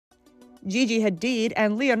Gigi Hadid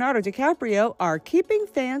and Leonardo DiCaprio are keeping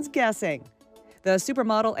fans guessing. The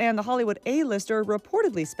supermodel and the Hollywood A-lister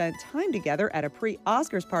reportedly spent time together at a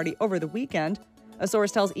pre-Oscars party over the weekend. A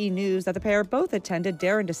source tells E! News that the pair both attended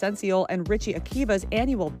Darren DeCenciol and Richie Akiva's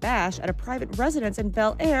annual bash at a private residence in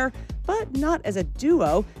Bel Air, but not as a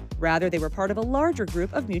duo. Rather, they were part of a larger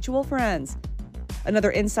group of mutual friends.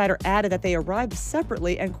 Another insider added that they arrived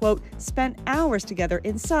separately and, quote, spent hours together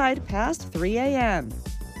inside past 3 a.m.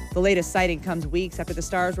 The latest sighting comes weeks after the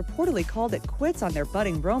stars reportedly called it quits on their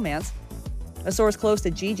budding romance. A source close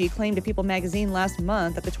to Gigi claimed to People magazine last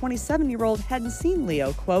month that the 27-year-old hadn't seen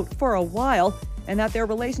Leo, quote, for a while, and that their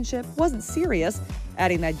relationship wasn't serious,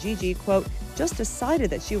 adding that Gigi, quote, just decided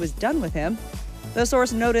that she was done with him. The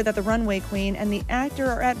source noted that the runway queen and the actor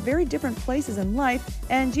are at very different places in life,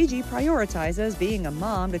 and Gigi prioritizes being a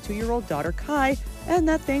mom to 2-year-old daughter Kai, and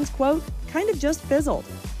that things, quote, kind of just fizzled.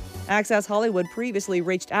 Access Hollywood previously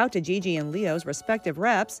reached out to Gigi and Leo's respective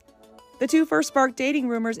reps. The two first sparked dating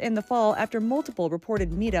rumors in the fall after multiple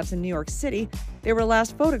reported meetups in New York City. They were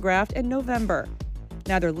last photographed in November.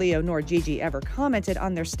 Neither Leo nor Gigi ever commented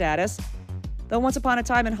on their status. The Once Upon a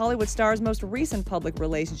Time in Hollywood star's most recent public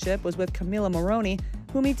relationship was with Camila Morrone,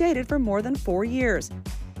 whom he dated for more than 4 years.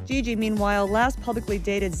 Gigi, meanwhile, last publicly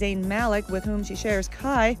dated Zayn Malik, with whom she shares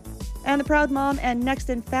Kai. And the proud mom and Next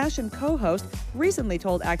in Fashion co-host recently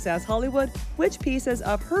told Access Hollywood which pieces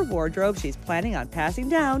of her wardrobe she's planning on passing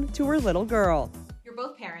down to her little girl. You're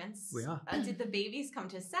both parents. We are. Did the babies come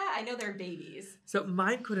to set? I know they're babies. So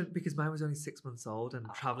mine couldn't, because mine was only 6 months old and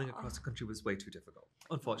traveling across the country was way too difficult,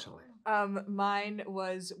 unfortunately. Mine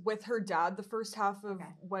was with her dad the first half of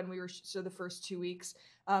when we were, so the first 2 weeks,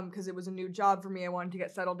 because it was a new job for me. I wanted to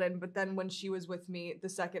get settled in. But then when she was with me the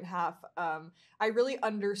second half, I really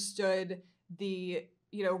understood the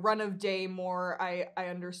run of day more. I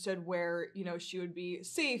understood where, she would be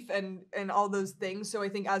safe and all those things. So I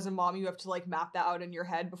think as a mom, you have to like map that out in your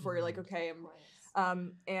head before you're like, okay,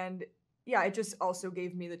 and yeah, it just also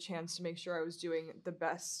gave me the chance to make sure I was doing the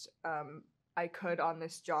best I could on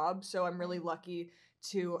this job. So I'm really lucky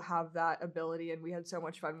to have that ability, and we had so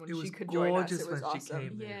much fun when she could join us. It was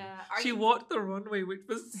awesome. She walked the runway, which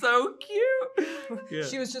was so cute. Yeah.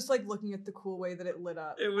 She was just like looking at the cool way that it lit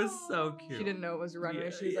up. It was so cute. She didn't know it was a runway.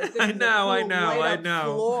 She was like, I know.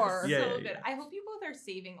 Floor. So good. I hope you both are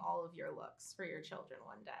saving all of your looks for your children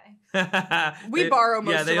one day. We borrow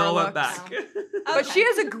most of our looks. Yeah, they all went back. But she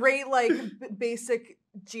has a great like basic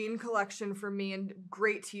jean collection for me, and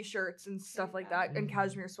great t-shirts and stuff like that, and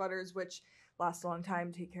cashmere sweaters, which last a long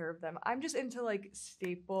time. Take care of them. I'm just into like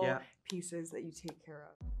staple pieces that you take care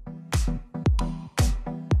of.